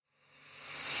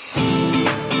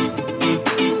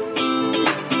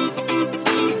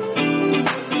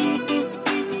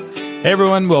Hey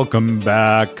everyone, welcome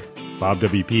back. Bob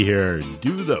WP here.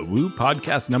 Do the Woo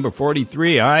podcast number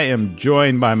 43. I am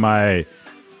joined by my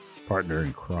partner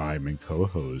in crime and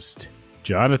co-host,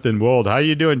 Jonathan Wold. How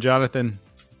you doing, Jonathan?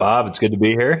 Bob, it's good to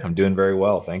be here. I'm doing very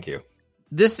well. Thank you.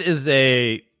 This is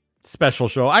a special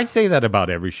show. I say that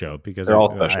about every show because they're all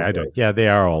special. I don't. Yeah, they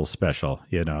are all special,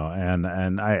 you know,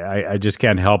 and I just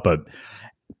can't help it.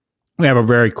 We have a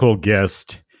very cool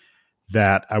guest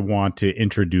that I want to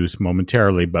introduce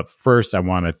momentarily. But first, I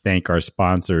want to thank our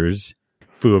sponsors,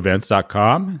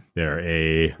 fooevents.com. They're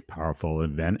a powerful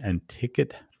event and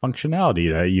ticket functionality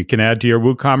that you can add to your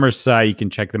WooCommerce site. You can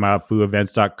check them out,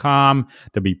 fooevents.com,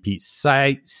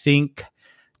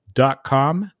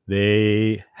 wpsitesync.com.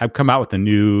 They have come out with a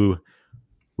new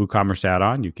WooCommerce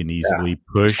add-on. You can easily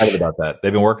push. Excited about that.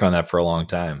 They've been working on that for a long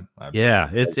time.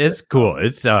 It's cool.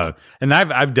 It's and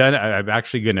I'm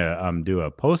actually gonna do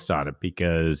a post on it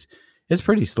because it's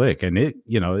pretty slick and it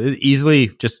easily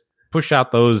just push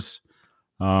out those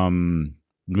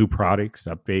new products,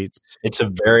 updates. It's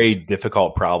a very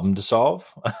difficult problem to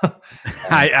solve.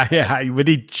 When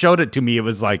he showed it to me, it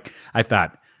was like I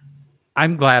thought,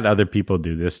 I'm glad other people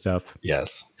do this stuff.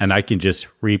 Yes, and I can just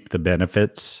reap the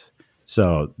benefits.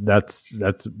 So that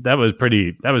was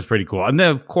pretty cool. And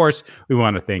then of course we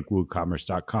want to thank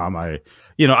WooCommerce.com. I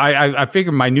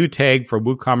figured my new tag for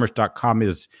WooCommerce.com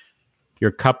is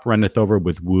your cup runneth over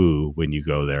with Woo when you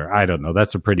go there. I don't know.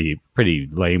 That's a pretty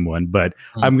lame one, but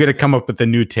I'm going to come up with a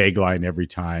new tagline every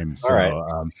time. So all right.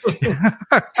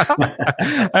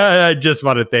 I just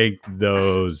want to thank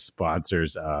those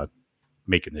sponsors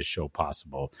making this show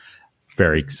possible.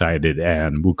 Very excited,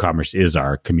 and WooCommerce is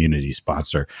our community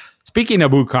sponsor. Speaking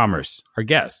of WooCommerce, our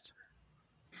guest,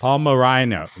 Paul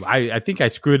Maiorana. I think I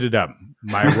screwed it up.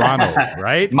 Maiorana,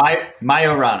 right?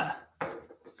 Maiorana.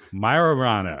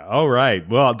 Maiorana. All right.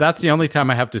 Well, that's the only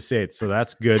time I have to say it, so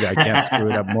that's good. I can't screw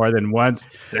it up more than once.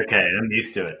 It's okay. I'm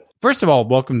used to it. First of all,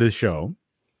 welcome to the show.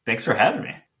 Thanks for having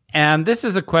me. And this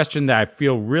is a question that I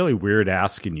feel really weird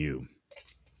asking you.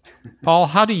 Paul,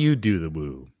 how do you do the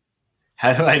Woo?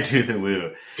 How do I do the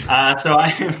Woo? So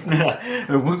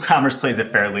WooCommerce plays a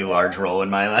fairly large role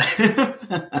in my life. So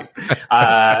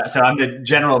I'm the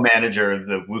general manager of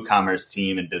the WooCommerce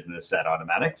team and business at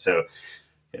Automattic. So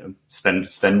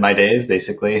spend my days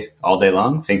basically all day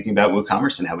long thinking about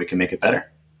WooCommerce and how we can make it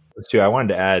better. I wanted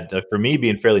to add, for me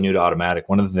being fairly new to Automattic,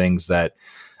 one of the things that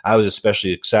I was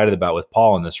especially excited about with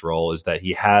Paul in this role is that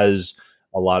he was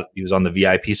on the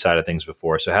VIP side of things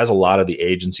before, so has a lot of the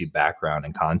agency background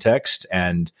and context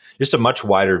and just a much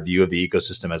wider view of the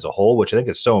ecosystem as a whole, which I think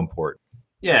is so important.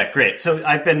 Yeah, great. So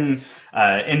I've been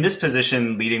in this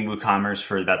position leading WooCommerce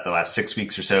for about the last 6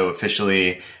 weeks or so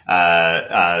officially,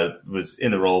 was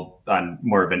in the role on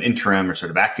more of an interim or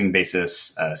sort of acting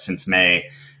basis since May.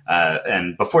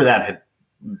 And before that had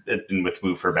been with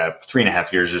Woo for about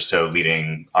 3.5 years or so,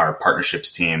 leading our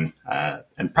partnerships team.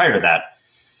 And prior to that,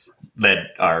 led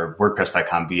our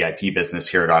WordPress.com VIP business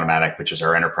here at Automattic, which is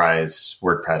our enterprise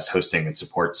WordPress hosting and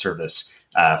support service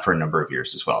for a number of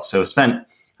years as well. So spent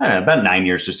about 9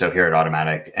 years or so here at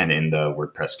Automattic and in the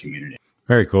WordPress community.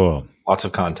 Very cool. Lots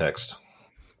of context.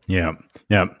 Yeah.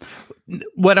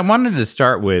 What I wanted to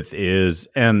start with is,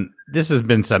 and this has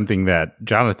been something that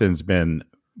Jonathan's been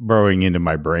burrowing into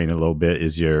my brain a little bit,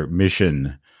 is your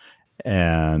mission.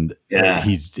 And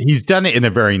he's done it in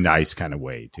a very nice kind of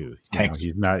way too. Thanks.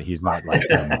 He's not like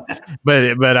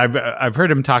but I've heard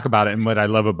him talk about it. And what I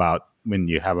love about when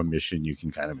you have a mission, you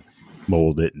can kind of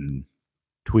mold it and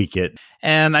tweak it.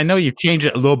 And I know you've changed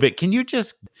it a little bit. Can you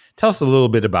just tell us a little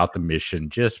bit about the mission,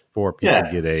 just for people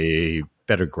to get a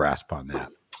better grasp on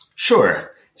that? Sure.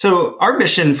 So our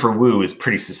mission for Woo is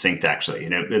pretty succinct, actually.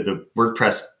 The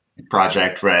WordPress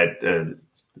project, right?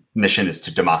 Mission is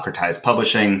to democratize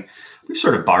publishing. We've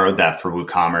sort of borrowed that for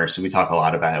WooCommerce, and we talk a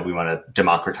lot about it. We want to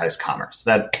democratize commerce.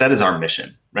 That is our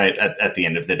mission, right? At the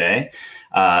end of the day,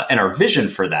 and our vision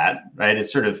for that, right,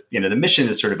 is sort of the mission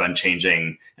is sort of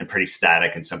unchanging and pretty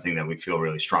static, and something that we feel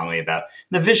really strongly about.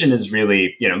 And the vision is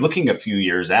really looking a few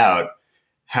years out,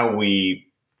 how we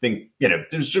think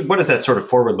what is that sort of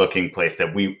forward-looking place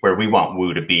where we want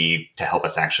Woo to be to help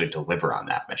us actually deliver on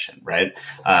that mission, right?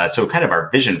 So kind of our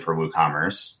vision for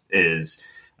WooCommerce is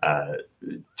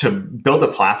to build a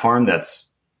platform that's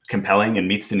compelling and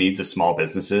meets the needs of small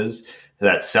businesses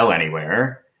that sell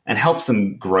anywhere and helps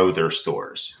them grow their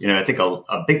stores. I think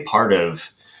a big part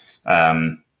of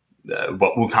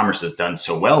what WooCommerce has done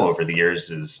so well over the years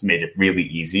is made it really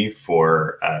easy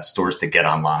for stores to get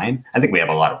online. I think we have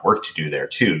a lot of work to do there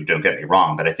too, don't get me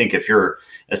wrong. But I think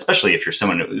especially if you're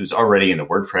someone who's already in the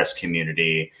WordPress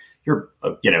community, you're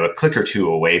a click or two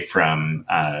away from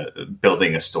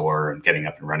building a store and getting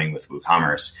up and running with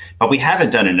WooCommerce. But we haven't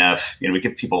done enough. We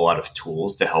give people a lot of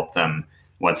tools to help them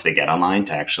once they get online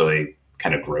to actually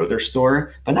kind of grow their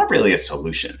store, but not really a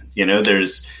solution.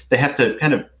 They have to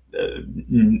kind of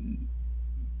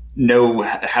know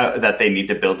how that they need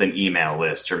to build an email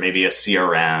list or maybe a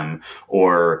CRM,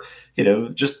 or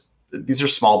just these are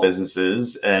small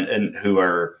businesses and who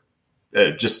are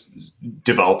just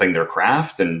developing their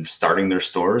craft and starting their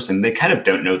stores, and they kind of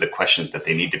don't know the questions that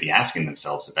they need to be asking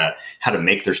themselves about how to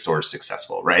make their stores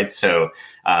successful, right? So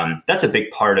that's a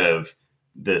big part of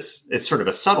this. It's sort of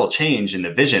a subtle change in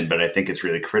the vision, but I think it's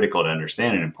really critical to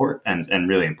understand and important and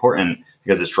really important,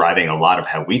 because it's driving a lot of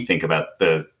how we think about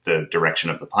the direction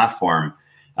of the platform.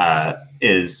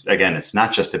 Is, again, it's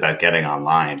not just about getting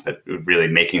online, but really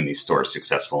making these stores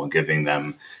successful and giving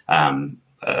them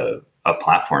a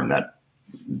platform that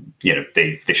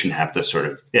they shouldn't have to sort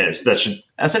of that should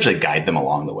essentially guide them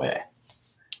along the way.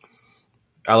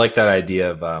 I like that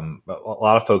idea of a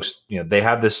lot of folks. They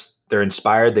have this. They're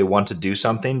inspired. They want to do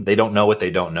something. They don't know what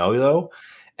they don't know, though.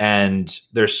 And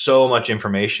there's so much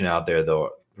information out there, though,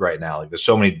 right now. Like, there's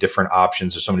so many different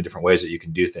options. There's so many different ways that you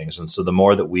can do things. And so the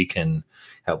more that we can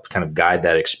help kind of guide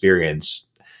that experience,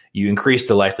 you increase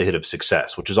the likelihood of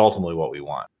success, which is ultimately what we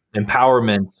want.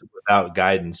 Empowerment without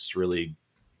guidance really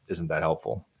isn't that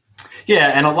helpful.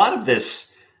 Yeah. And a lot of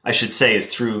this, I should say, is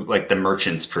through like the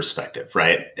merchant's perspective,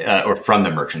 right? Or from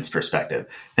the merchant's perspective.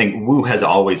 I think Woo has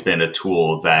always been a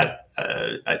tool that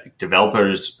I think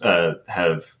developers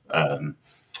have found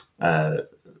a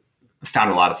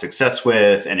lot of success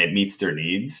with, and it meets their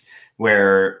needs.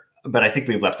 But I think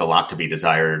we've left a lot to be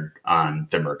desired on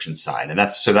the merchant side, and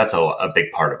that's a big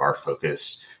part of our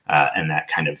focus and that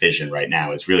kind of vision right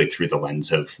now is really through the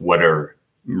lens of what are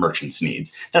merchants'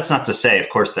 needs. That's not to say, of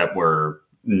course, that we're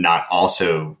not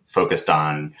also focused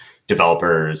on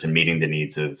developers and meeting the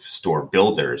needs of store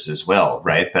builders as well,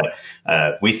 right? But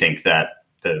we think that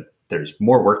there's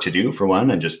more work to do, for one,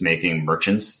 and just making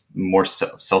merchants more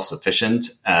self-sufficient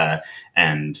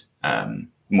and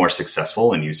more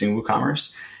successful in using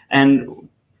WooCommerce. And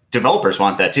developers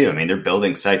want that too. I mean, they're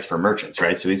building sites for merchants,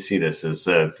 right? So we see this as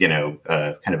kind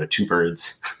of a two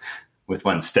birds with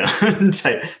one stone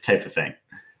type of thing.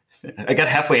 I got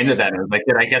halfway into that and I was like,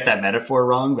 did I get that metaphor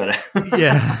wrong? But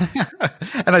yeah.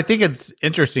 And I think it's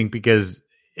interesting because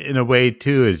in a way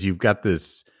too, is you've got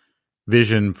this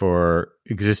vision for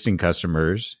existing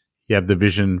customers, you have the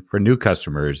vision for new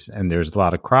customers, and there's a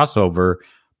lot of crossover,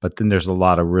 but then there's a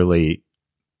lot of really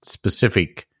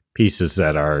specific pieces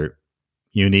that are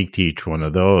unique to each one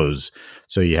of those.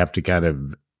 So you have to kind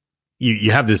of,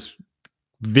 you have this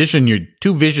vision, your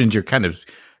two visions, you're kind of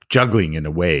juggling in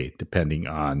a way, depending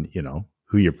on,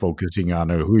 who you're focusing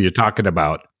on or who you're talking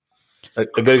about. A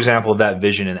good example of that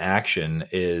vision in action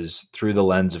is through the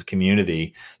lens of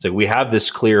community. It's like we have this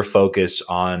clear focus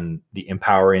on the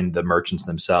empowering the merchants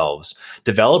themselves.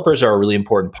 Developers are a really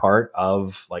important part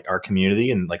of like our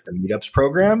community and like the meetups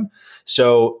program.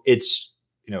 So it's,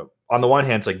 on the one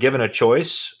hand, it's like given a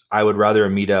choice, I would rather a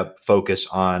meetup focus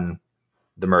on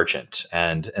the merchant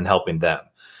and helping them.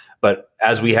 But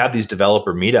as we have these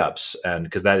developer meetups, and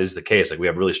because that is the case, like we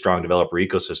have really strong developer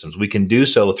ecosystems, we can do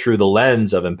so through the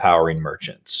lens of empowering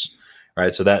merchants,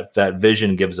 right? So that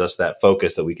vision gives us that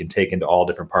focus that we can take into all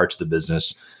different parts of the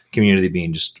business, community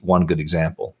being just one good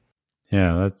example.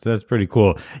 Yeah, that's pretty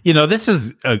cool. This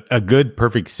is a good,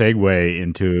 perfect segue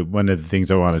into one of the things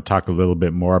I want to talk a little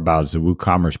bit more about is the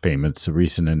WooCommerce payments, the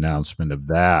recent announcement of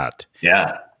that.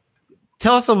 Yeah.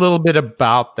 Tell us a little bit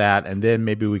about that, and then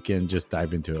maybe we can just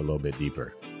dive into it a little bit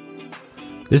deeper.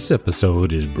 This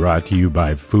episode is brought to you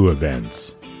by Foo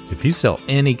Events. If you sell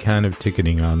any kind of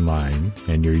ticketing online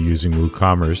and you're using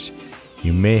WooCommerce,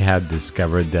 you may have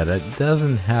discovered that it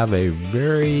doesn't have a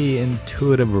very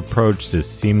intuitive approach to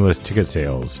seamless ticket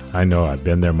sales. I know, I've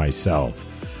been there myself.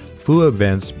 Foo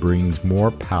Events brings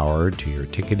more power to your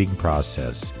ticketing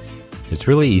process. It's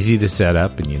really easy to set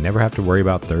up and you never have to worry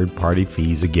about third-party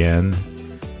fees again.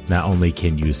 Not only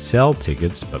can you sell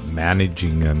tickets, but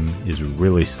managing them is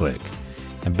really slick.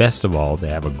 And best of all, they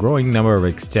have a growing number of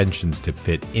extensions to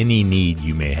fit any need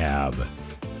you may have.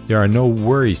 There are no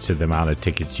worries to the amount of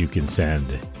tickets you can send.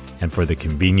 And for the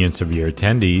convenience of your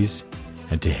attendees,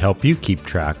 and to help you keep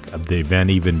track of the event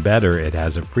even better, it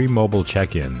has a free mobile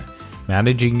check-in.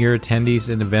 Managing your attendees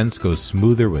and events goes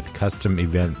smoother with custom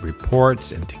event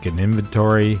reports and ticket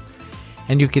inventory.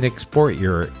 And you can export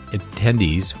your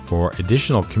attendees for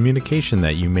additional communication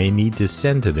that you may need to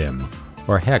send to them.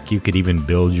 Or heck, you could even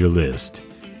build your list.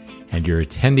 And your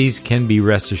attendees can be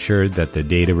rest assured that the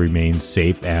data remains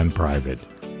safe and private.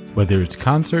 Whether it's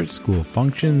concerts, school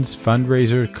functions,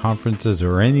 fundraisers, conferences,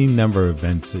 or any number of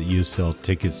events that you sell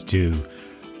tickets to,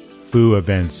 Foo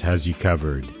Events has you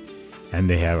covered. And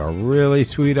they have a really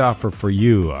sweet offer for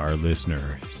you, our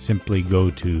listener. Simply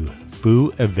go to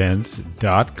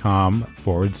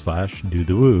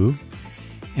fooevents.com/do-the-woo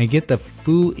and get the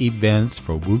Foo Events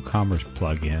for WooCommerce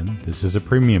plugin. This is a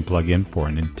premium plugin for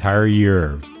an entire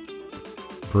year.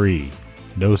 Free.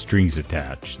 No strings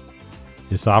attached.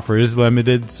 This offer is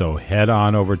limited, so head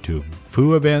on over to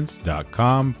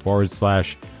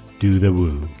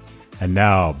fooevents.com/do-the-woo. And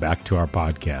now back to our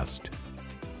podcast.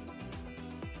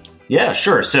 Yeah,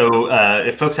 sure. So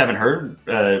if folks haven't heard,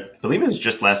 I believe it was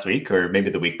just last week or maybe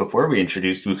the week before, we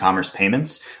introduced WooCommerce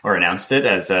Payments or announced it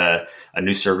as a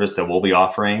new service that we'll be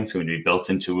offering. It's going to be built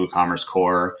into WooCommerce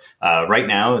Core. Right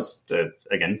now, it's,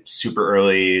 again, super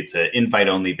early. It's an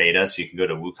invite-only beta, so you can go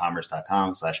to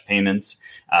woocommerce.com/payments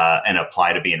and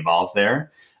apply to be involved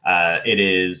there. It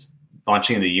is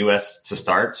launching in the US to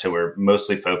start, so we're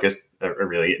mostly focused, or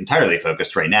really entirely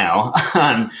focused right now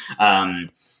on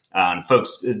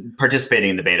folks participating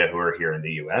in the beta who are here in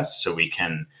the US. So we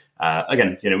can,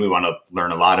 again, we want to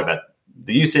learn a lot about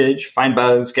the usage, find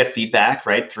bugs, get feedback,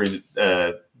 right, through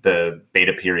the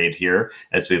beta period here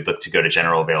as we look to go to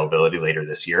general availability later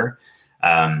this year.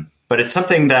 But it's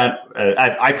something that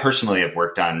I personally have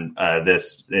worked on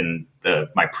this in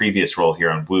my previous role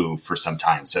here on Woo for some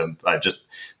time. So just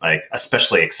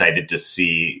especially excited to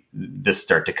see this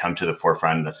start to come to the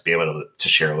forefront and us be able to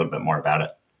share a little bit more about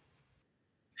it.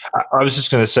 I was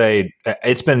just going to say,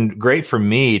 it's been great for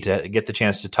me to get the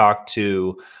chance to talk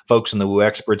to folks in the Woo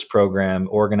Experts program,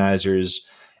 organizers,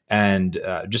 and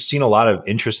just seen a lot of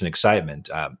interest and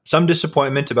excitement. Some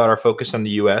disappointment about our focus on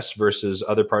the U.S. versus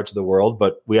other parts of the world,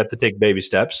 but we have to take baby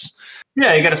steps.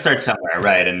 Yeah, you got to start somewhere,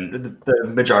 right? And the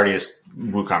majority of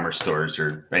WooCommerce stores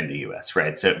are in the U.S.,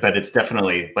 right? So, but it's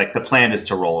definitely the plan is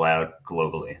to roll out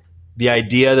globally. The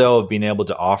idea, though, of being able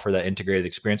to offer that integrated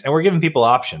experience, and we're giving people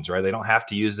options, right? They don't have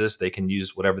to use this. They can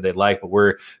use whatever they'd like, but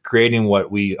we're creating what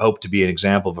we hope to be an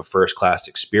example of a first-class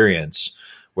experience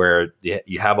where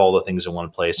you have all the things in one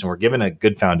place, and we're given a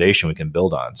good foundation we can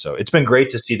build on. So it's been great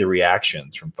to see the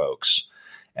reactions from folks,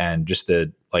 and just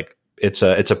it's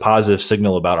a positive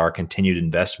signal about our continued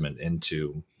investment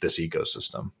into this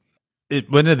ecosystem.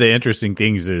 One of the interesting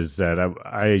things is that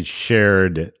I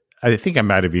shared, I think I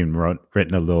might have even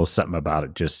written a little something about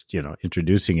it, just,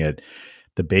 introducing it,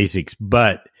 the basics.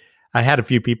 But I had a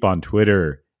few people on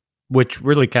Twitter, which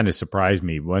really kind of surprised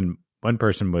me. One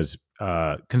person was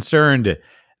concerned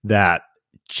that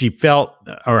she felt,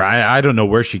 or I don't know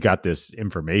where she got this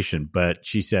information, but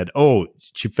she said,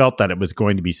 she felt that it was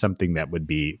going to be something that would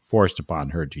be forced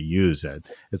upon her to use it.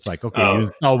 It's like, okay,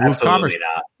 use WooCommerce.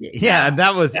 Yeah, and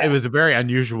that was, it was a very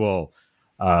unusual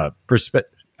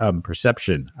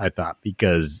perception, I thought,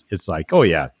 because it's like, oh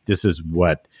yeah, this is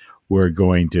what we're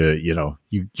going to, you're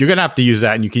going to have to use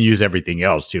that, and you can use everything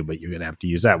else too, but you're going to have to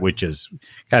use that, which is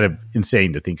kind of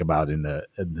insane to think about in the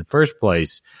first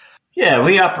place. Yeah,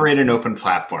 we operate an open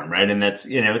platform, right? And that's,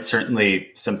 it's certainly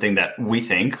something that we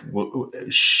think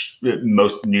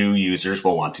most new users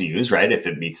will want to use, right? If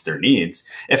it meets their needs.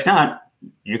 If not,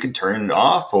 you can turn it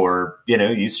off, or,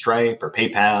 use Stripe or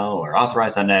PayPal or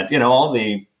Authorize.net. All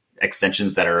the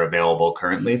extensions that are available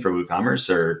currently for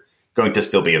WooCommerce are going to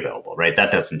still be available, right?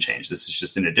 That doesn't change. This is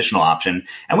just an additional option.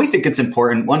 And we think it's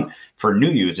important, one, for new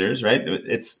users, right?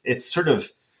 It's sort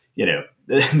of,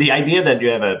 the idea that you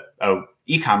have a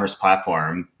e-commerce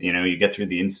platform, you get through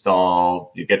the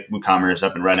install, you get WooCommerce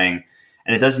up and running,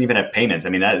 and it doesn't even have payments. I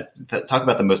mean, talk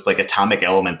about the most atomic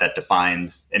element that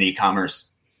defines an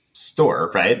e-commerce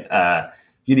store, right?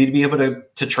 You need to be able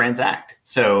to transact.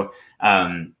 So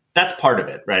that's part of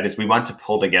it, right? Is we want to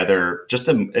pull together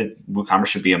WooCommerce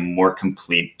should be a more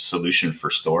complete solution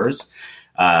for stores.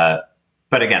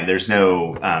 But again, there's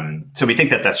no, so we think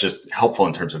that that's just helpful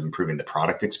in terms of improving the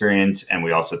product experience. And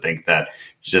we also think that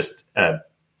just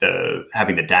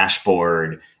having the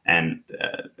dashboard and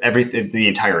the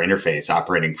entire interface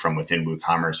operating from within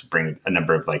WooCommerce bring a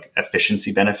number of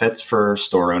efficiency benefits for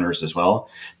store owners as well.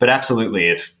 But absolutely,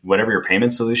 if whatever your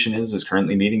payment solution is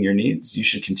currently meeting your needs, you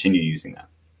should continue using that.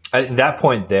 At that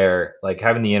point there,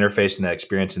 having the interface and that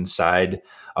experience inside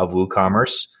of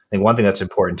WooCommerce, I think one thing that's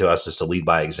important to us is to lead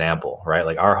by example,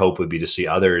 right? Our hope would be to see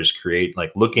others create,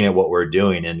 looking at what we're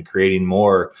doing and creating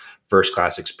more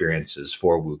first-class experiences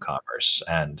for WooCommerce.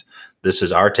 And this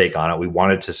is our take on it. We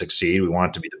want it to succeed. We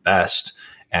want it to be the best.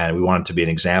 And we want it to be an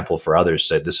example for others.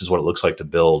 Say, this is what it looks like to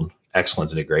build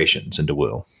excellent integrations into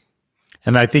Woo.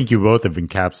 And I think you both have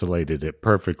encapsulated it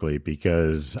perfectly,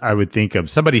 because I would think of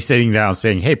somebody sitting down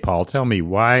saying, "Hey, Paul, tell me,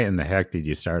 why in the heck did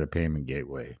you start a payment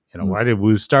gateway? Why did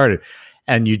Woo start it?"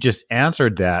 And you just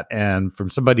answered that. And from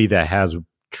somebody that has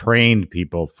trained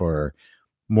people for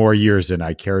more years than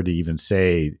I care to even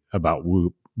say about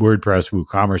WordPress,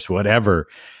 WooCommerce, whatever,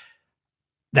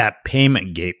 that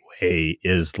payment gateway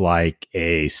is like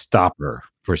a stopper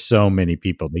for so many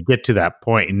people. They get to that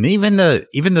point, and even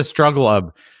the struggle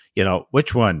of,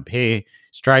 which one, pay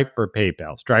Stripe or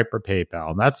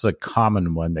PayPal, and that's a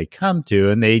common one they come to,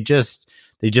 and they just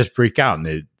freak out,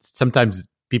 and sometimes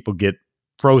people get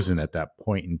frozen at that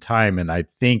point in time. And I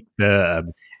think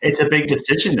it's a big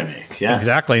decision to make. Yeah,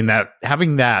 exactly, and that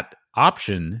having that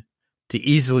option to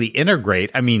easily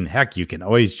integrate. I mean, heck, you can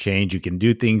always change. You can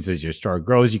do things as your store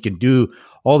grows. You can do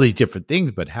all these different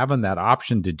things, but having that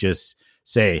option to just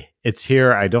say, it's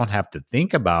here, I don't have to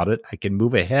think about it. I can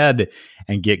move ahead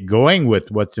and get going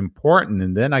with what's important,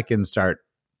 and then I can start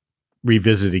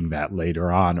revisiting that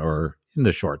later on or in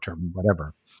the short term,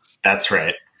 whatever. That's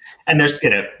right. And there's,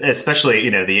 especially,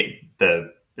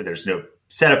 there's no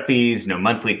setup fees, no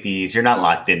monthly fees. You're not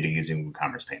locked into using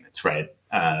WooCommerce payments, right?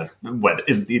 Whether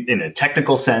in a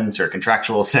technical sense or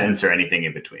contractual sense or anything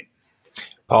in between.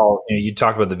 Paul, you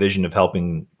talked about the vision of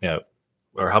helping,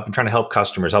 trying to help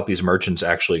customers, help these merchants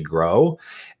actually grow.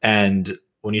 And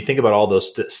when you think about all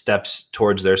those steps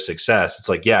towards their success, it's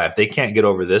like, yeah, if they can't get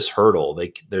over this hurdle,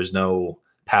 there's no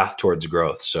path towards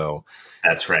growth. So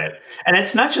that's right. And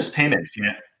it's not just payments,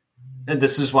 And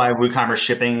this is why WooCommerce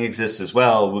shipping exists as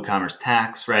well, WooCommerce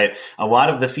tax, right? A lot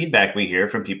of the feedback we hear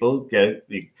from people,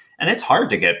 and it's hard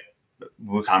to get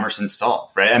WooCommerce installed,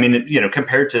 right? I mean,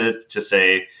 compared to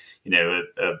say,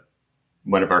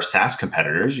 one of our SaaS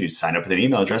competitors, you sign up with an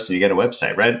email address and you get a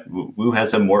website, right? Woo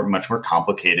has a much more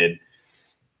complicated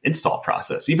install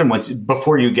process. Even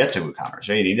before you get to WooCommerce,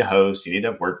 right? You need a host, you need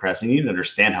to have WordPress, and you need to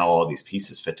understand how all these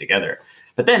pieces fit together.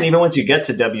 But then even once you get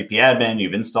to WP Admin,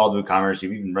 you've installed WooCommerce,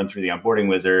 you've even run through the onboarding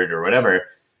wizard or whatever,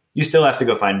 you still have to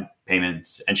go find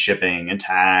payments and shipping and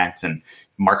tax and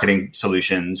marketing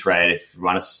solutions, right? If you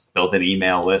want to build an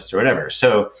email list or whatever.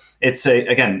 So it's there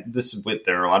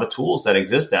are a lot of tools that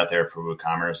exist out there for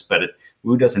WooCommerce, but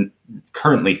Woo doesn't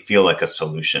currently feel like a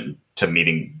solution to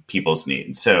meeting people's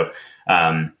needs. So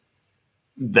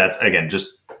that's, again, just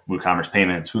WooCommerce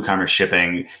payments, WooCommerce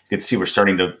shipping. You can see we're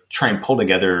starting to try and pull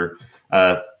together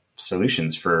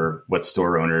solutions for what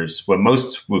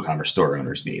most WooCommerce store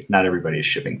owners need. Not everybody is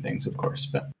shipping things, of course,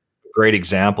 but great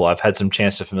example. I've had some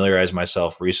chance to familiarize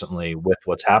myself recently with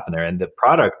what's happened there, and the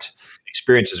product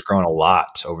experience has grown a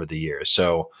lot over the years.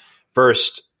 So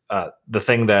first, the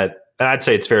thing that, and I'd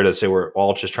say it's fair to say we're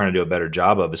all just trying to do a better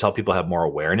job of, is help people have more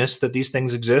awareness that these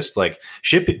things exist. Like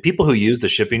people who use the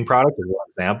shipping product, as one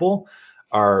example,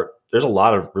 there's a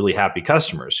lot of really happy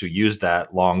customers who use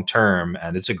that long term,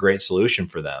 and it's a great solution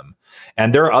for them.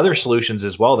 And there are other solutions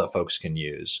as well that folks can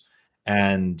use.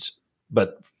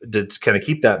 But to kind of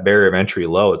keep that barrier of entry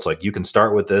low, it's like, you can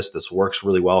start with this. This works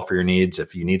really well for your needs.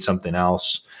 If you need something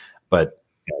else, but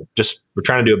we're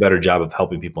trying to do a better job of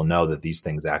helping people know that these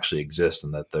things actually exist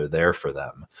and that they're there for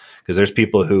them. Because there's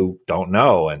people who don't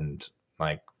know and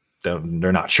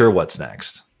they're not sure what's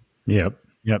next. Yep.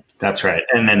 That's right.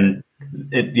 And then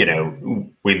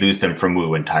we lose them from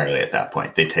Woo entirely at that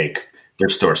point. They take their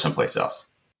store someplace else.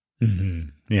 Mm-hmm.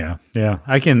 Yeah.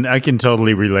 I can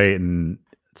totally relate. And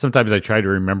sometimes I try to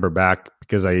remember back,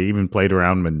 because I even played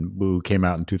around when Woo came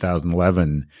out in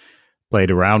 2011, played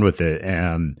around with it.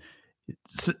 And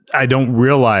I don't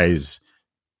realize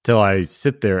till I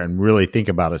sit there and really think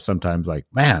about it sometimes, like,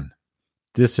 man,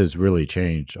 this has really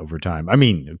changed over time. I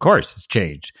mean, of course it's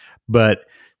changed, but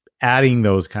adding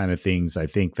those kind of things, I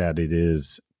think that it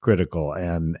is critical.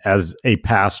 And as a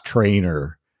past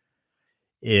trainer,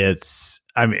 I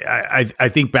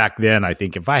think back then, I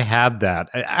think if I had that,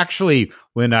 actually,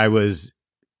 when I was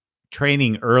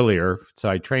training earlier, so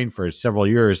I trained for several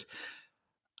years,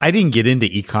 I didn't get into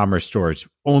e-commerce stores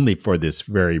only for this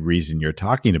very reason you're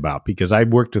talking about, because I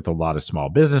worked with a lot of small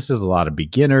businesses, a lot of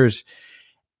beginners.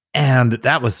 And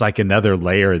that was like another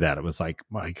layer that it was like,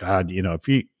 my God, if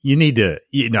you need to,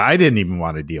 I didn't even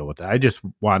want to deal with it. I just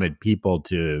wanted people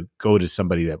to go to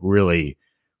somebody that really,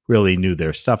 really knew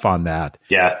their stuff on that.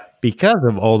 Yeah. Because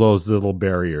of all those little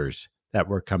barriers that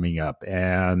were coming up.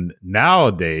 And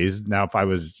nowadays, if I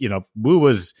was, Woo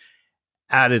was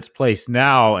at its place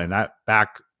now, and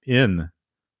back in,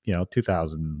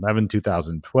 2011,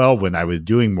 2012, when I was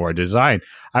doing more design,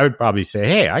 I would probably say,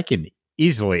 hey, I can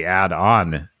easily add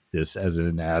on this as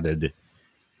an added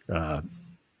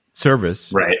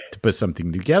service, right, to put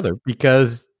something together,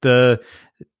 because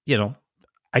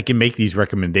I can make these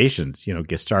recommendations,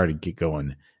 get started, get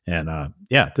going. And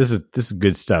this is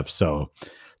good stuff. So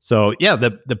yeah,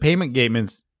 the payment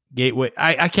gateway,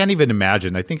 I can't even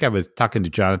imagine. I think I was talking to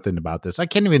Jonathan about this. I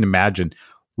can't even imagine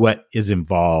what is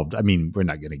involved. I mean, we're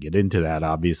not going to get into that,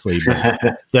 obviously,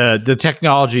 but the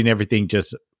technology and everything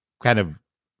just kind of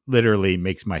literally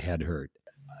makes my head hurt.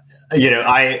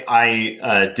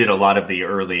 I did a lot of the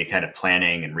early kind of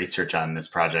planning and research on this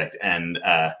project, and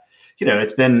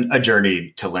it's been a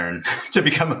journey to learn to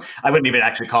become. I wouldn't even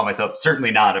actually call myself,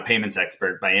 certainly not a payments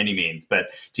expert by any means, but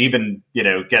to even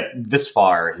get this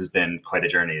far has been quite a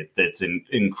journey. It's an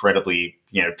incredibly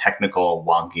technical,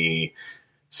 wonky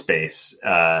space,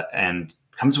 and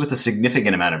comes with a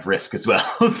significant amount of risk as well.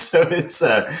 So it's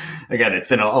again, it's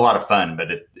been a lot of fun, but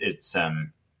it's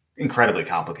incredibly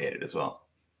complicated as well.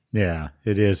 Yeah,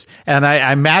 it is. And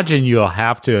I imagine you'll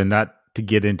have to, and not to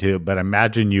get into it, but I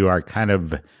imagine you are kind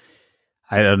of,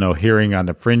 I don't know, hearing on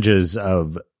the fringes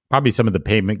of probably some of the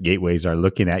payment gateways are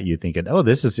looking at you thinking, oh,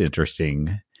 this is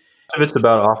interesting. It's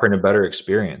about offering a better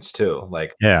experience too.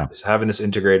 Like just having this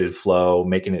integrated flow,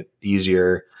 making it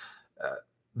easier.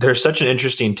 There's such an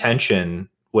interesting tension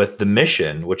with the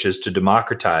mission, which is to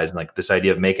democratize, like this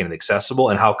idea of making it accessible,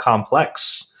 and how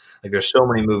complex. Like there's so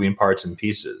many moving parts and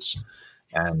pieces.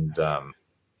 And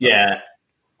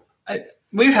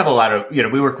we have a lot of,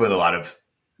 we work with a lot of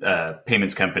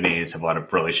payments companies, have a lot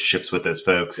of relationships with those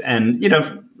folks. And,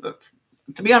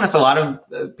 to be honest, a lot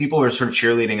of people were sort of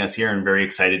cheerleading us here and very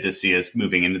excited to see us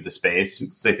moving into the space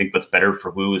because they think what's better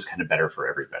for Woo is kind of better for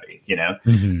everybody,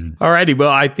 Mm-hmm. All righty.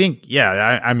 Well, I think,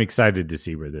 I'm excited to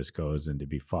see where this goes and to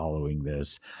be following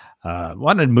this.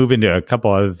 Wanted to move into a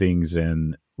couple other things,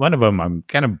 and one of them, I'm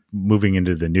kind of moving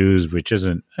into the news, which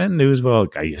isn't a news. Well,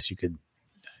 I guess you could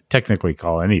technically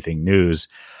call anything news.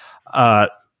 A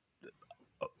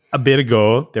bit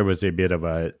ago, there was a bit of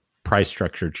a price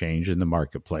structure change in the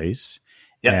marketplace.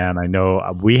 Yep. And I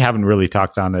know we haven't really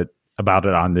talked about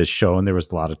it on this show, and there was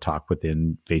a lot of talk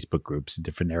within Facebook groups in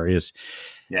different areas.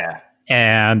 Yeah.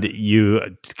 And you,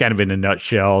 kind of in a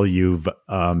nutshell, you've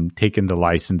taken the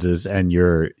licenses and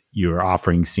you're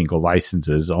offering single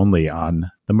licenses only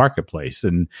on the marketplace.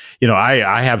 And,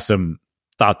 I have some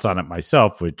thoughts on it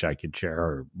myself, which I could share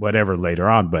or whatever later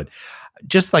on, but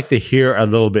just like to hear a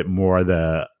little bit more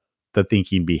the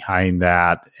thinking behind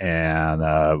that and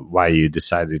why you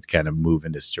decided to kind of move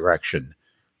in this direction.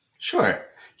 Sure.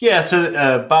 Yeah.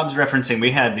 So Bob's referencing,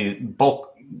 we had the bulk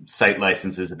site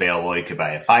licenses available. You could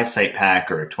buy a 5-site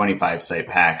pack or a 25-site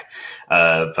pack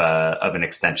of an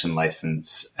extension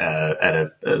license at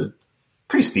a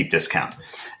pretty steep discount.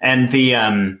 And they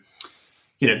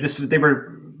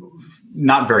were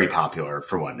not very popular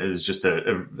for one. It was just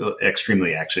a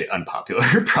extremely actually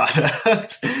unpopular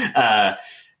product.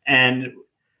 And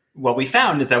what we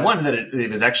found is that one, that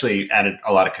it was actually added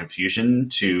a lot of confusion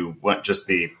to what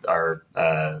just our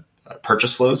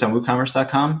purchase flows on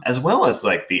WooCommerce.com, as well as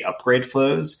like the upgrade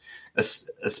flows,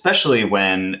 especially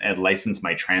when a license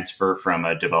might transfer from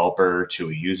a developer to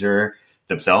a user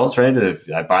themselves, right?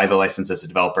 If I buy the license as a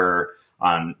developer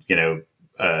on,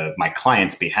 my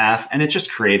client's behalf, and it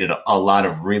just created a lot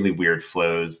of really weird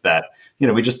flows that,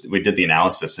 we did the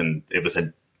analysis, and it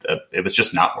was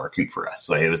just not working for us.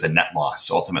 Like it was a net loss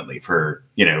ultimately for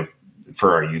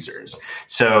our users.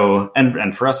 So,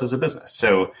 and for us as a business.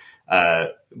 So,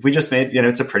 we just made,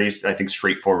 it's a pretty, I think,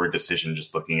 straightforward decision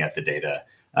just looking at the data.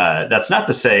 That's not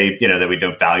to say, that we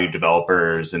don't value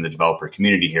developers in the developer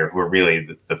community here, who are really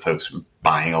the folks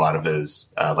buying a lot of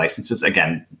those licenses.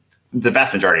 Again, the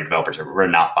vast majority of developers were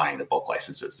not buying the bulk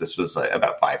licenses. This was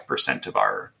about 5% of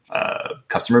our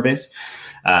customer base.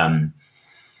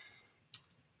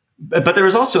 But there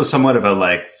was also somewhat of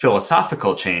a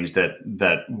philosophical change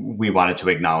that we wanted to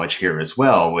acknowledge here as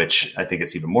well, which I think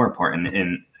is even more important.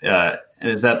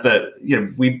 Is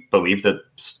that we believe that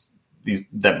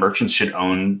that merchants should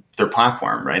own their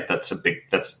platform, right?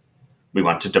 We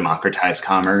want to democratize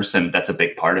commerce, and that's a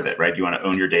big part of it, right? You want to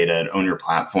own your data and own your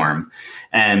platform,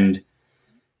 and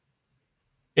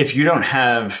if you don't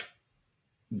have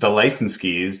the license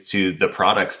keys to the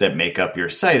products that make up your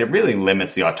site, it really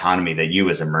limits the autonomy that you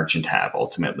as a merchant have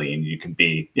ultimately. And you can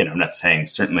be, I'm not saying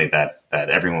certainly that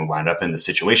everyone wound up in the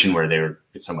situation where they were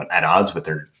somewhat at odds with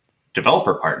their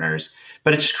developer partners,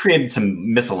 but it just created some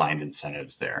misaligned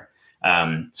incentives there.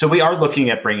 So we are looking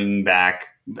at bringing back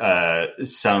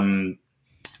some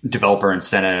developer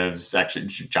incentives. Actually,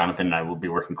 Jonathan and I will be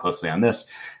working closely on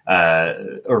this,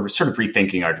 or sort of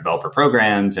rethinking our developer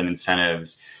programs and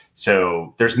incentives.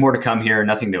 So there's more to come here.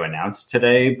 Nothing to announce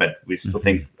today, but we still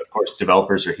think, of course,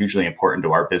 developers are hugely important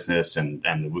to our business and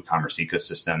the WooCommerce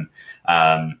ecosystem.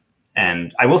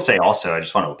 And I will say also, I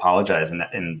just want to apologize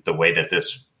in the way that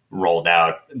this rolled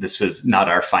out. This was not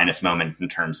our finest moment in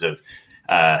terms of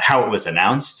how it was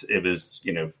announced. It was,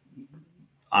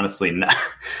 honestly, not,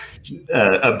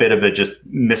 a bit of a just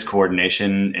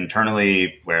miscoordination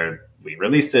internally where we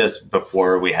released this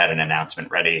before we had an announcement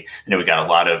ready. We got a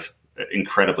lot of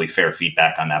incredibly fair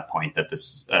feedback on that point that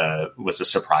this was a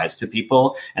surprise to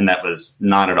people, and that was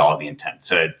not at all the intent.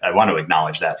 So I want to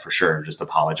acknowledge that for sure, and just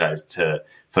apologize to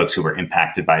folks who were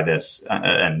impacted by this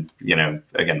and,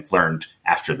 again, learned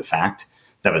after the fact.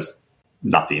 That was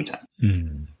not the intent.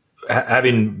 Mm.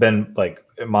 Having been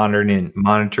monitoring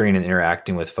and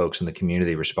interacting with folks in the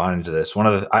community responding to this,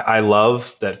 I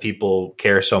love that people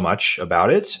care so much about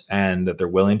it and that they're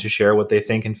willing to share what they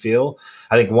think and feel.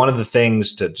 I think one of the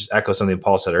things, to just echo something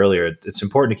Paul said earlier, it's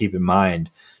important to keep in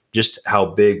mind just how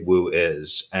big Woo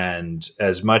is. And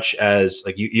as much as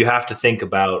you have to think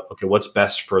about, okay, what's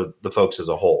best for the folks as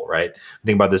a whole, right?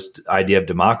 Think about this idea of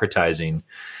democratizing.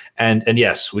 And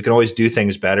yes, we can always do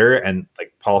things better. And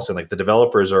like Paul said, the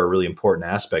developers are a really important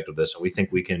aspect of this. And we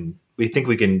think we can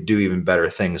do even better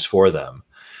things for them.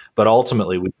 But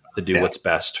ultimately, we have to do what's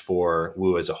best for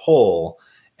Woo as a whole.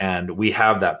 And we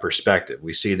have that perspective.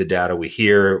 We see the data, we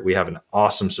have an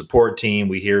awesome support team.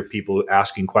 We hear people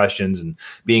asking questions and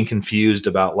being confused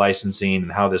about licensing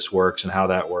and how this works and how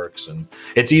that works. And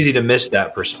it's easy to miss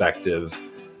that perspective.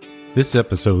 This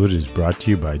episode is brought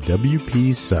to you by WP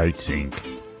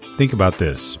SiteSync. Think about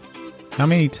this. How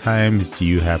many times do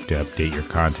you have to update your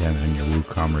content on your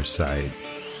WooCommerce site?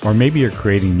 Or maybe you're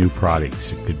creating new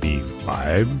products. It could be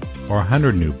 5 or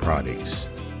 100 new products,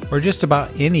 or just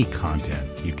about any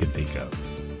content you can think of.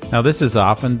 Now, this is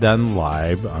often done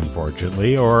live,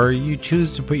 unfortunately, or you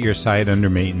choose to put your site under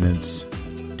maintenance,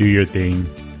 do your thing,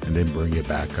 and then bring it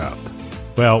back up.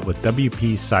 Well, with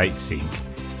WP SiteSync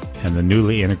and the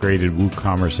newly integrated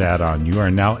WooCommerce add-on, you are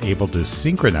now able to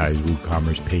synchronize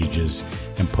WooCommerce pages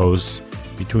and posts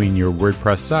between your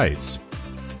WordPress sites.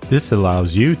 This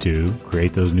allows you to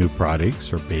create those new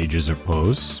products or pages or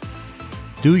posts,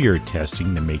 do your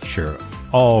testing to make sure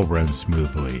all runs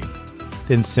smoothly,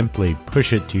 then simply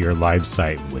push it to your live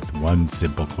site with one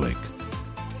simple click.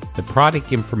 The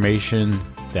product information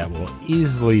that will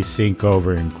easily sync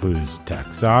over includes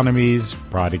taxonomies,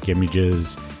 product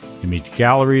images, image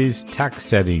galleries, tax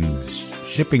settings,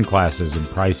 shipping classes, and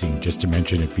pricing, just to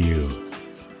mention a few.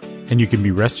 And you can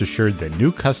be rest assured that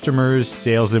new customers,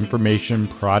 sales information,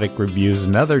 product reviews,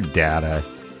 and other data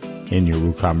in your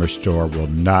WooCommerce store will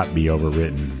not be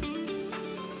overwritten.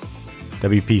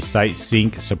 WP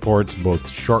SiteSync supports both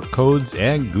shortcodes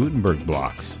and Gutenberg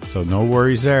blocks, so no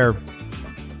worries there.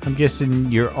 I'm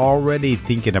guessing you're already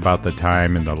thinking about the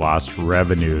time and the lost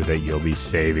revenue that you'll be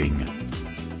saving.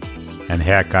 And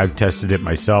heck, I've tested it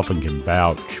myself and can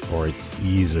vouch for its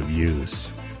ease of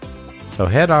use. So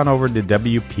head on over to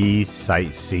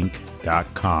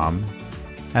WPSiteSync.com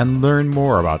and learn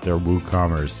more about their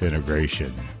WooCommerce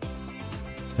integration.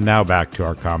 And now back to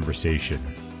our conversation.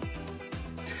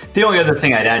 The only other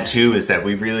thing I'd add too is that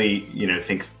we really,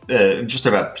 think just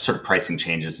about sort of pricing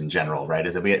changes in general, right?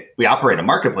 Is that we operate a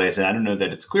marketplace, and I don't know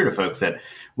that it's clear to folks that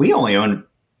we only own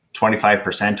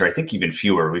 25%, or I think even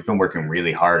fewer. We've been working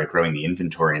really hard at growing the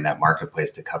inventory in that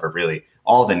marketplace to cover really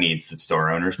all the needs that store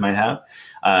owners might have.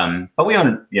 But we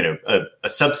own, a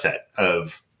subset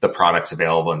of the products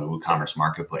available in the WooCommerce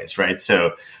marketplace, right?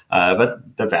 So,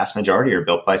 but the vast majority are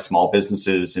built by small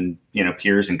businesses and,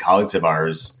 peers and colleagues of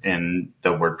ours in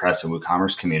the WordPress and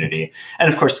WooCommerce community.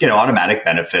 And of course, automatic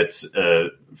benefits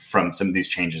from some of these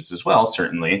changes as well,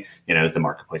 certainly, as the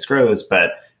marketplace grows.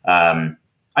 But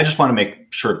I just want to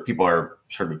make sure people are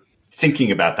sort of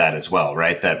thinking about that as well,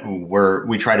 right? That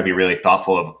we try to be really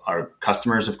thoughtful of our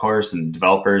customers, of course, and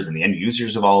developers and the end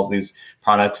users of all of these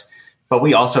products. But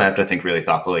we also have to think really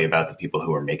thoughtfully about the people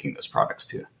who are making those products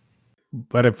too.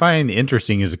 What I find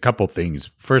interesting is a couple things.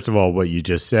 First of all, what you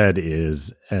just said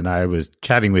is, and I was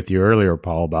chatting with you earlier,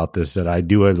 Paul, about this, that I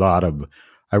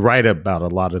write about a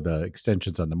lot of the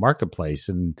extensions on the marketplace.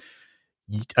 And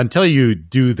until you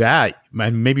do that,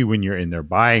 and maybe when you're in there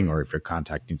buying or if you're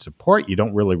contacting support, you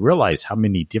don't really realize how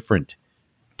many different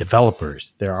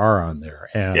developers there are on there.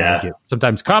 And I get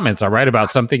sometimes comments, I write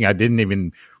about something, I didn't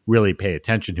even really pay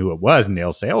attention who it was, and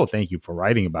they'll say, "Oh, thank you for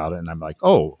writing about it." And I'm like,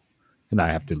 "Oh," and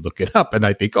I have to look it up, and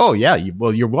I think, "Oh yeah,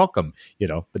 you're welcome."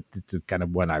 But this is kind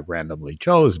of one I randomly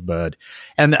chose. But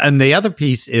and the other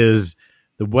piece is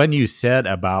the one you said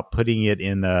about putting it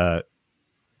in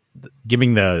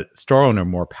giving the store owner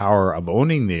more power of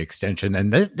owning the extension.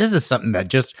 And this is something that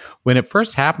just when it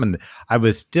first happened, I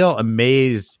was still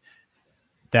amazed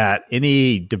that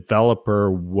any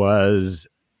developer was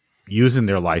using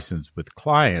their license with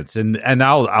clients. And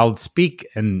I'll speak,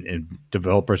 and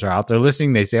developers are out there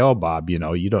listening. They say, "Oh, Bob, you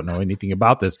don't know anything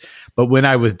about this." But when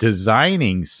I was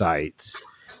designing sites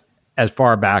as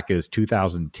far back as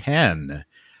 2010,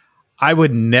 I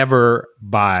would never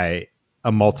buy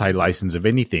a multi-license of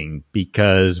anything,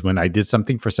 because when I did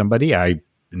something for somebody, I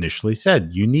initially said,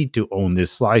 you need to own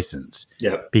this license.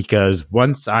 Yep. Because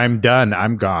once I'm done,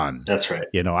 I'm gone. That's right.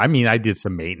 I did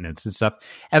some maintenance and stuff,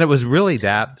 and it was really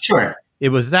that. Sure. It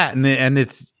was that.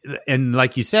 And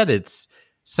like you said, it's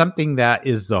something that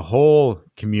is the whole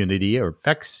community, or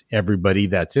affects everybody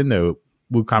that's in the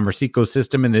WooCommerce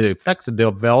ecosystem, and it affects the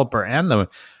developer and the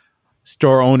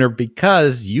store owner,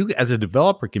 because you as a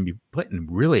developer can be put in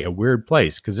really a weird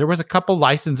place. Because there was a couple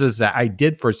licenses that I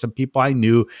did for some people I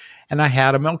knew, and I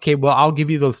had them. Okay, well, I'll give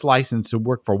you this license to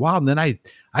work for a while. And then I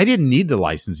didn't need the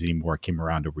license anymore. It came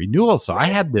around to renewal. So I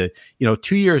had to,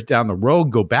 2 years down the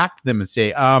road, go back to them and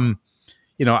say, I'm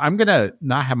going to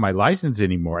not have my license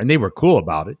anymore. And they were cool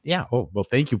about it. Yeah. Oh, well,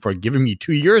 thank you for giving me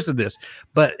 2 years of this.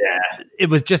 But it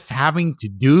was just having to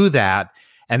do that.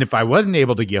 And if I wasn't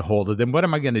able to get hold of them, what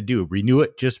am I going to do? Renew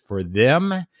it just for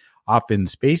them off in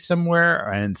space somewhere?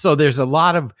 And so there's a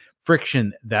lot of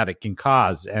friction that it can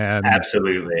cause. And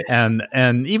absolutely. And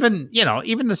even,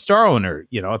 even the store owner,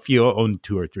 if you own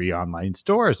 2 or 3 online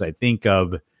stores, I think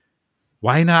of,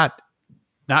 why not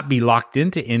be locked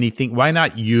into anything? Why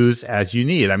not use as you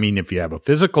need? I mean, if you have a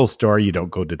physical store, you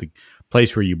don't go to the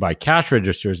place where you buy cash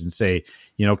registers and say,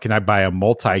 can I buy a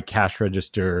multi-cash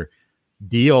register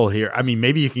deal here? I mean,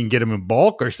 maybe you can get them in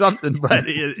bulk or something, but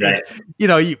right.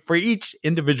 For each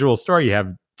individual store, you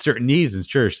have certain needs, and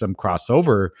sure, some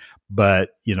crossover,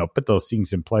 but put those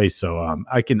things in place. So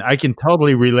I can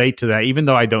totally relate to that, even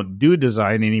though I don't do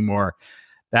design anymore.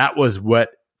 That was what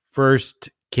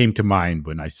first came to mind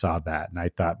when I saw that, and I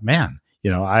thought, man,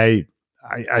 I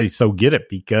so get it,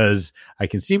 because I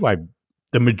can see why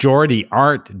the majority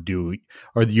aren't doing,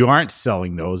 or you aren't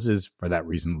selling those, is for that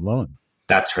reason alone.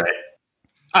 That's right.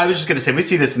 I was just going to say, we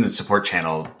see this in the support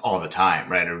channel all the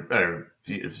time, right? Or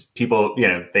people,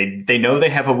 they know they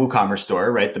have a WooCommerce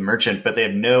store, right? The merchant, but they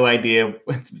have no idea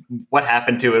what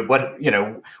happened to it,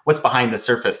 what's behind the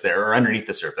surface there, or underneath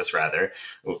the surface rather,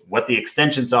 what the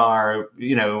extensions are.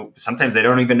 Sometimes they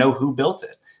don't even know who built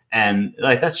it. And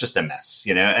that's just a mess,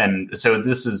 and so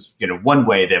this is, one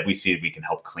way that we see we can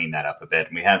help clean that up a bit.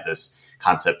 And we have this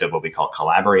concept of what we call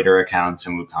collaborator accounts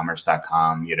in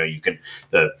WooCommerce.com. You can,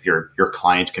 your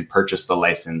client can purchase the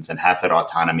license and have that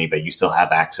autonomy, but you still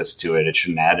have access to it. It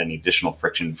shouldn't add any additional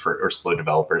friction or slow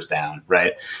developers down,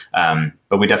 right?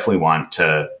 But we definitely want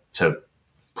to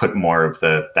put more of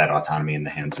that autonomy in the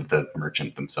hands of the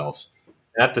merchant themselves.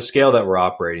 At the scale that we're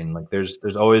operating, there's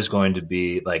always going to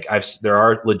be there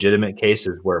are legitimate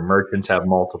cases where merchants have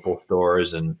multiple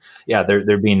stores, and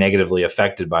they're being negatively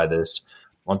affected by this.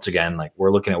 Once again,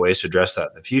 we're looking at ways to address that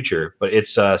in the future, but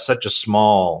it's such a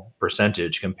small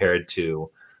percentage compared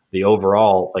to the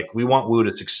overall. We want Woo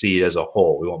to succeed as a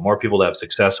whole. We want more people to have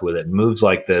success with it. And moves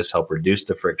like this help reduce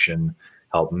the friction,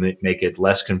 help make it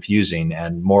less confusing,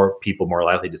 and more people more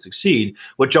likely to succeed,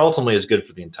 which ultimately is good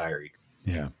for the entire ecosystem.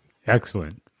 Yeah.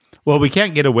 Excellent. Well, we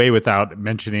can't get away without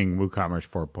mentioning WooCommerce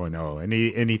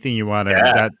 4.0. Anything you want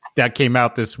to that came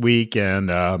out this week,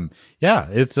 and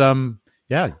it's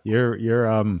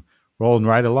you're rolling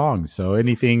right along. So,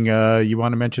 anything you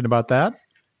want to mention about that?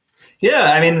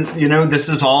 Yeah, I mean, this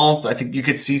is all. I think you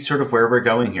could see sort of where we're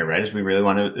going here, right? Is we really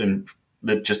want to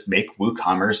just make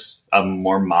WooCommerce a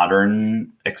more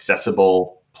modern,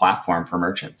 accessible platform for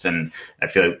merchants, and I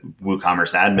feel like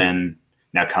WooCommerce Admin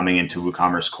now coming into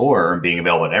WooCommerce Core and being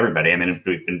available to everybody. I mean,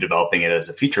 we've been developing it as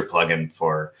a feature plugin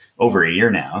for over a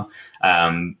year now.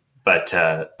 But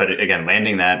again,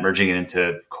 landing that, merging it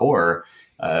into Core,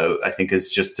 I think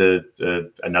is just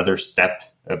another step,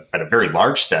 but a very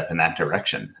large step in that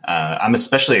direction. I'm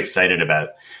especially excited about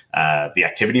the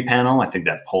activity panel. I think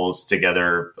that pulls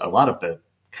together a lot of the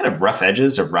kind of rough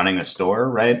edges of running a store,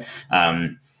 right?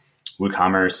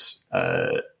 WordPress,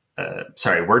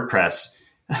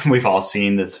 we've all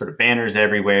seen the sort of banners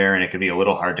everywhere, and it can be a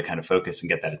little hard to kind of focus and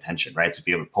get that attention, right? So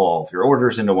be able to pull all of your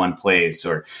orders into one place,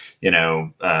 or,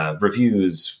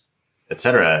 reviews, et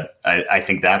cetera. I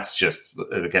think that's just,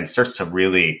 again, starts to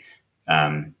really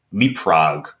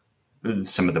leapfrog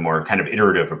some of the more kind of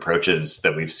iterative approaches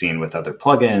that we've seen with other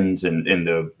plugins and in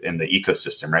the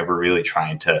ecosystem, right? We're really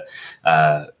trying to,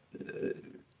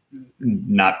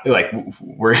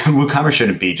 WooCommerce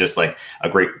shouldn't be just a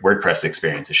great WordPress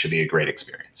experience. It should be a great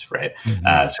experience, right?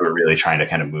 Mm-hmm. So we're really trying to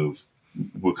kind of move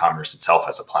WooCommerce itself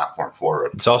as a platform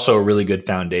forward. It's also a really good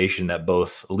foundation that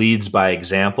both leads by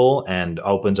example and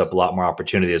opens up a lot more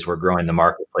opportunity as we're growing the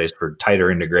marketplace for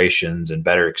tighter integrations and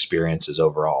better experiences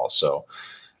overall. So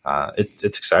it's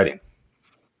exciting.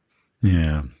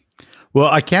 Yeah. Well,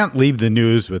 I can't leave the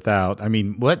news without. I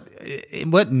mean,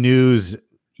 what news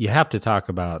you have to talk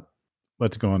about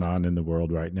what's going on in the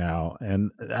world right now. And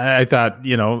I thought,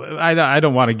 I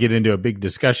don't want to get into a big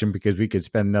discussion because we could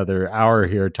spend another hour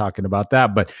here talking about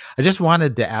that. But I just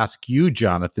wanted to ask you,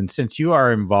 Jonathan, since you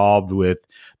are involved with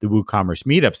the WooCommerce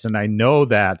meetups, and I know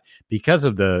that because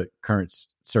of the current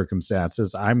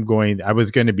circumstances, I was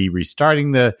going to be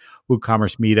restarting the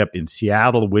WooCommerce meetup in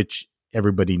Seattle, which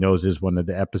everybody knows is one of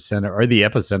the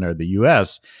epicenter of the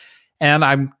U.S., and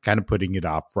I'm kind of putting it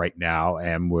off right now.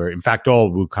 And in fact,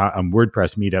 all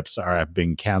WordPress meetups have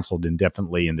been canceled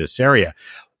indefinitely in this area.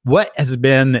 What has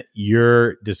been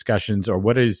your discussions, or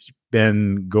what has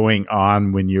been going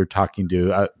on when you're talking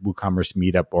to WooCommerce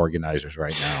meetup organizers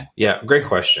right now? Yeah, great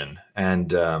question.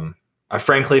 And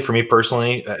frankly, for me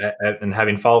personally, and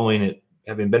having been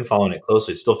following it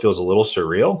closely, it still feels a little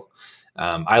surreal.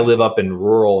 I live up in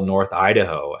rural North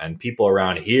Idaho, and people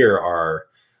around here are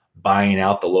buying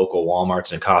out the local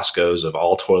Walmarts and Costco's of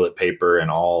all toilet paper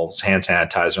and all hand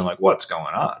sanitizer. I'm like, what's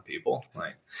going on, people?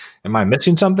 Like, am I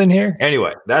missing something here?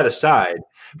 Anyway, that aside,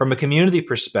 from a community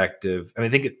perspective, I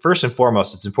think first and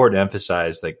foremost, it's important to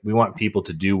emphasize like we want people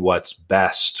to do what's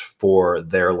best for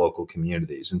their local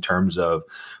communities in terms of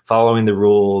following the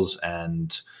rules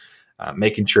and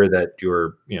making sure that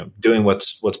you're doing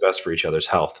what's best for each other's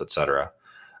health, et cetera.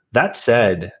 That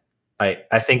said,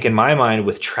 I think in my mind,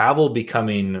 with travel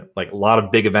becoming like a lot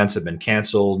of big events have been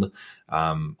canceled,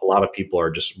 a lot of people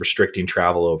are just restricting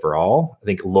travel overall. I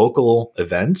think local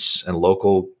events and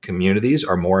local communities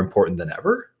are more important than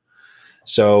ever.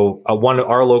 So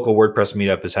our local WordPress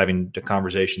meetup is having the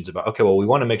conversations about, okay, well, we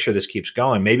want to make sure this keeps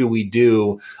going. Maybe we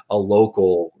do a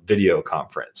local video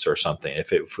conference or something.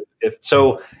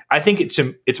 So I think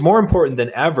it's more important than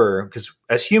ever because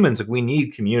as humans, like, we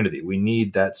need community. We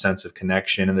need that sense of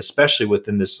connection. And especially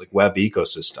within this like web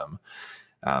ecosystem,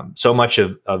 so much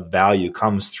of value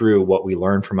comes through what we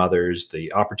learn from others,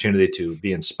 the opportunity to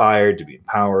be inspired, to be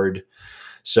empowered.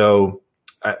 So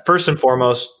first and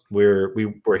foremost,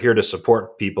 we're here to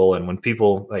support people. And when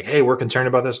people like, hey, we're concerned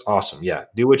about this, awesome. Yeah,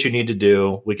 do what you need to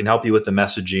do. We can help you with the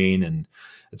messaging and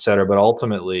et cetera. But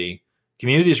ultimately,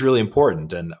 community is really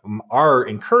important. And our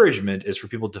encouragement is for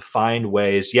people to find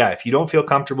ways. Yeah, if you don't feel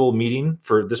comfortable meeting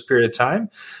for this period of time,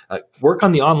 work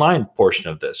on the online portion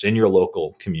of this in your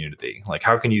local community. Like,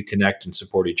 how can you connect and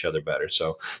support each other better?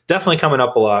 So definitely coming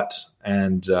up a lot.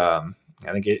 And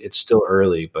I think it's still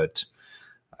early, but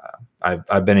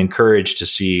I've been encouraged to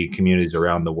see communities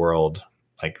around the world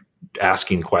like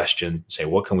asking questions, say,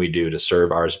 what can we do to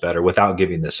serve ours better without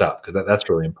giving this up? Because that's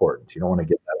really important. You don't want to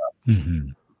give that up. Mm-hmm.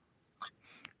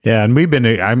 Yeah,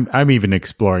 and I'm even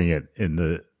exploring it in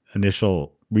the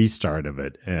initial restart of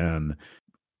it. And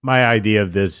my idea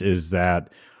of this is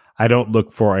that I don't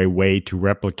look for a way to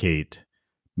replicate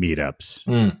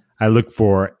meetups. I look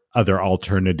for other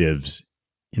alternatives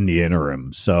in the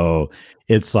interim. So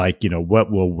it's like,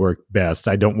 what will work best?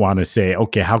 I don't want to say,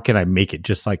 okay, how can I make it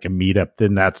just like a meetup?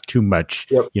 Then that's too much,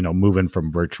 moving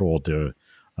from virtual to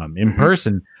in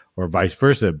person or vice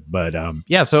versa. But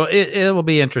so it will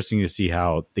be interesting to see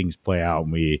how things play out.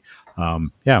 And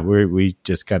we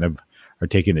just kind of are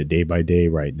taking it day by day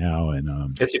right now.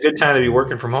 And it's a good time to be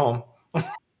working from home.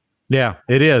 Yeah,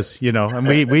 it is, and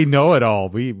we know it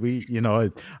all.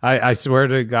 I swear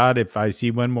to God, if I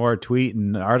see one more tweet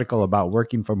and article about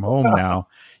working from home now,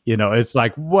 it's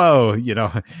like, whoa,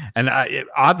 and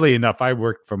oddly enough, I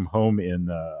worked from home in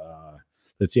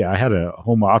I had a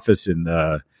home office in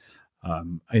the,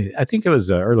 I think it was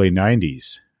the early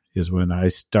 90s is when I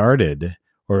started,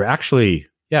 or actually,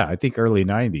 I think early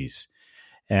 90s.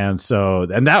 And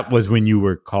that was when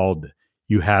you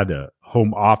had a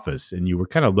home office and you were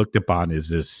kind of looked upon as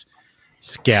this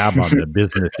scab on the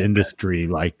business industry.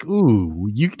 Like, ooh,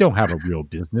 you don't have a real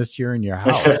business. You're in your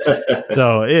house.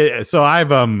 So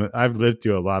I've lived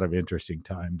through a lot of interesting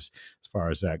times as far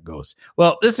as that goes.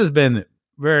 Well, this has been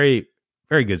very,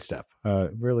 very good stuff.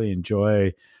 Really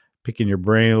enjoy picking your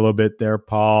brain a little bit there,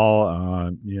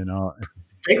 Paul.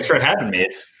 Thanks for having me.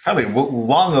 It's probably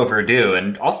long overdue,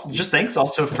 and also just thanks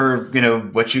also for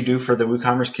what you do for the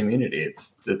WooCommerce community.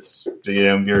 It's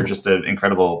you're just an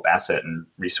incredible asset and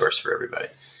resource for everybody.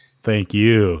 Thank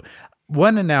you.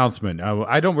 One announcement.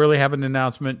 I don't really have an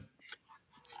announcement.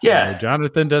 Yeah.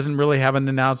 Jonathan doesn't really have an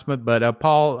announcement, but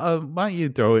Paul, why don't you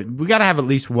throw it? We got to have at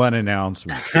least one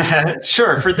announcement.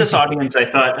 Sure. For this audience, I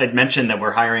thought I'd mention that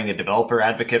we're hiring a developer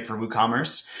advocate for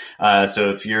WooCommerce. So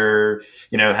if you're,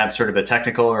 have sort of a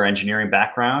technical or engineering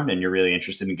background and you're really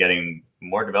interested in getting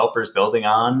more developers building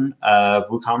on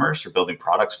WooCommerce or building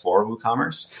products for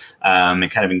WooCommerce, and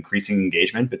kind of increasing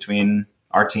engagement between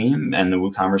our team and the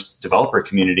WooCommerce developer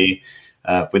community,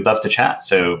 we'd love to chat.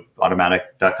 So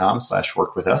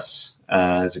automatic.com/work with us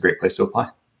is a great place to apply.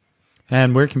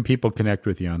 And where can people connect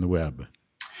with you on the web?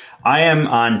 I am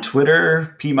on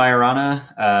Twitter, P.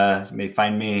 Maiorana. You may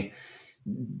find me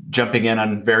jumping in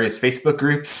on various Facebook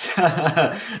groups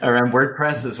around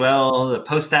WordPress as well, the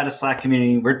Post Status Slack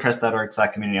community, WordPress.org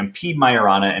Slack community. I'm P.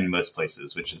 Maiorana in most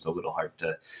places, which is a little hard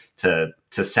to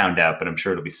sound out, but I'm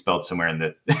sure it'll be spelled somewhere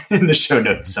in the show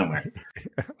notes somewhere.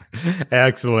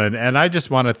 Excellent. And I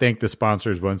just want to thank the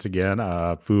sponsors once again,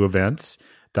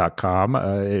 fooevents.com.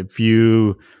 If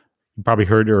you probably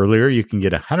heard earlier, you can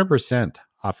get 100%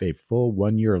 off a full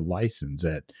 1-year license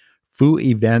at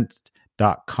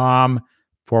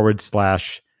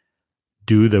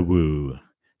fooevents.com/do-the-woo.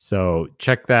 So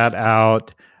check that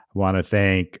out. I want to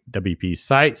thank WP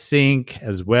Site Sync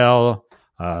as well.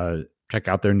 Check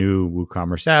out their new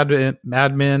WooCommerce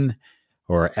admin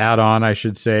or add-on, I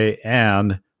should say,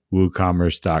 and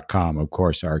WooCommerce.com. Of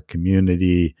course, our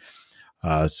community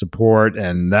support,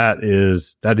 and that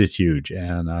is huge.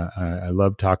 And I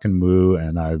love talking Woo,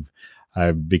 and I've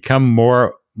become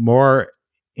more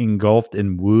engulfed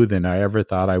in Woo than I ever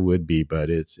thought I would be. But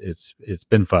it's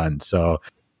been fun. So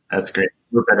that's great.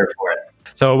 We're better for it.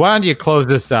 So why don't you close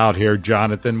this out here,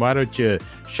 Jonathan? Why don't you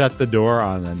shut the door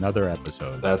on another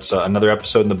episode? That's another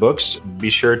episode in the books. Be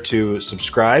sure to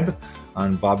subscribe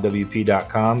on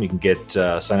bobwp.com. You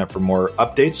can sign up for more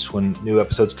updates when new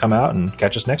episodes come out, and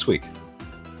catch us next week.